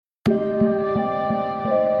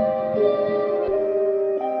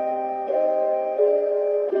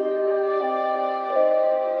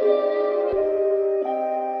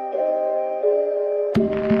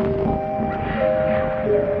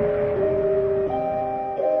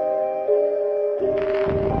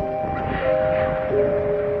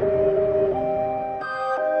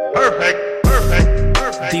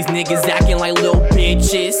perfect. These niggas acting like little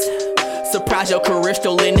bitches. Surprise, your career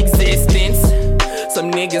still in existence. Some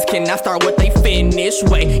niggas cannot start what they finish.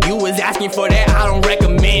 Wait, you was asking for that, I don't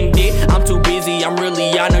recommend it. I'm too busy, I'm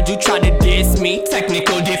really honored you tried to diss me.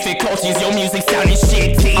 Technical difficulties, your music sounding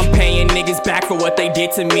shitty. I'm paying niggas back for what they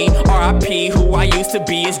did to me. R.I.P. who I used to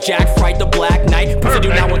be is Jack Fright, the Black Knight. Pussy do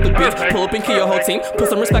not want the beef, pull up and kill your whole team. Put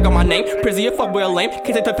some respect on my name, Prizzy a fuckboy lame.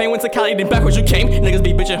 Can't take the fame, went to Cali, then backwards you came. Niggas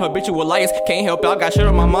be bitchin' habitual liars, can't help out, got shit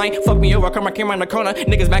on my mind. Fuck me over, come I came around the corner.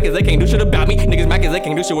 Niggas mad cause they can't do shit about me. Niggas mad cause they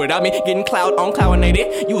can't do shit without me. Getting cloud on cloudinated.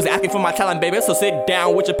 You was asking for my talent, baby, so sit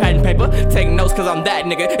down with your pad and paper. Take notes cause I'm that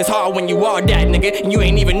nigga. It's hard when you are that nigga, and you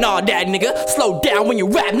ain't even all that nigga. Slow down when you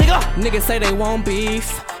rap, nigga. Niggas say they want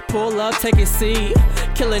beef, pull up, take a seat.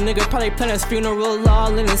 Kill a nigga, probably plan his funeral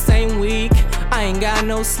all in the same week. I ain't got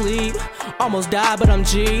no sleep, almost died but I'm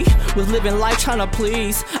G. Was living life tryna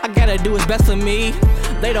please, I gotta do what's best for me.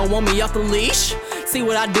 They don't want me off the leash, see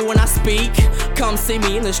what I do when I speak. Come see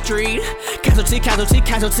me in the street, casualty, casualty,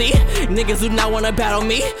 casualty. Niggas do not wanna battle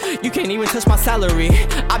me, you can't even touch my salary.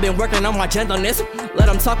 I've been working on my gentleness, let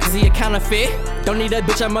him talk cause he a counterfeit. Don't need a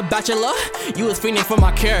bitch, I'm a bachelor. You was fiending for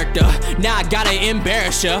my character, now I gotta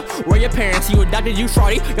embarrass ya. Where your parents, you adopted, you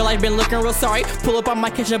shorty. Your life been looking real sorry, pull up on my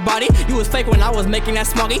kitchen body. You was fake when I was making that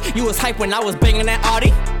smoggy, you was hype when I was banging that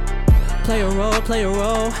Audi. Play a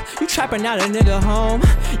role, you trapping out a nigga home.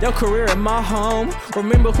 Your career in my home,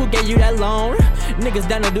 remember who gave you that loan. Niggas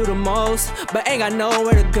down to do the most, but ain't got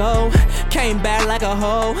nowhere to go. Came back like a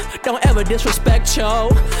hoe, don't ever disrespect Cho.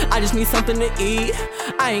 I just need something to eat,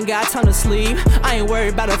 I ain't got time to sleep. I ain't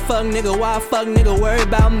worried about a fuck nigga, why a fuck nigga worry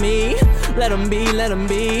about me? Let him be, let him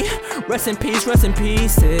be. Rest in peace, rest in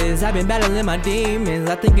pieces. I've been battling my demons,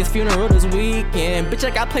 I think his funeral this weekend. Bitch,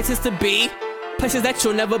 I got places to be, places that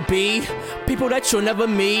you'll never be, people that you'll never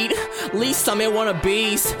meet. Least some ain't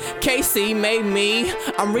wannabes. KC made me,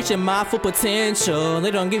 I'm reaching my full potential. They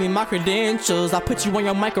don't give me my credentials, I put you on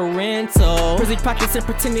your micro rental. Prizzy practicing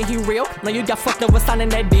pretending he real, now you got fucked over signing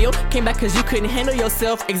that deal. Came back cause you couldn't handle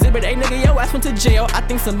yourself. Exhibit A nigga, your ass went to jail. I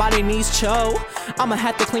think somebody needs Cho, I'ma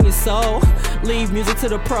have to clean your soul. Leave music to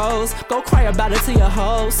the pros, go cry about it to your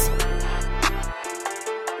host.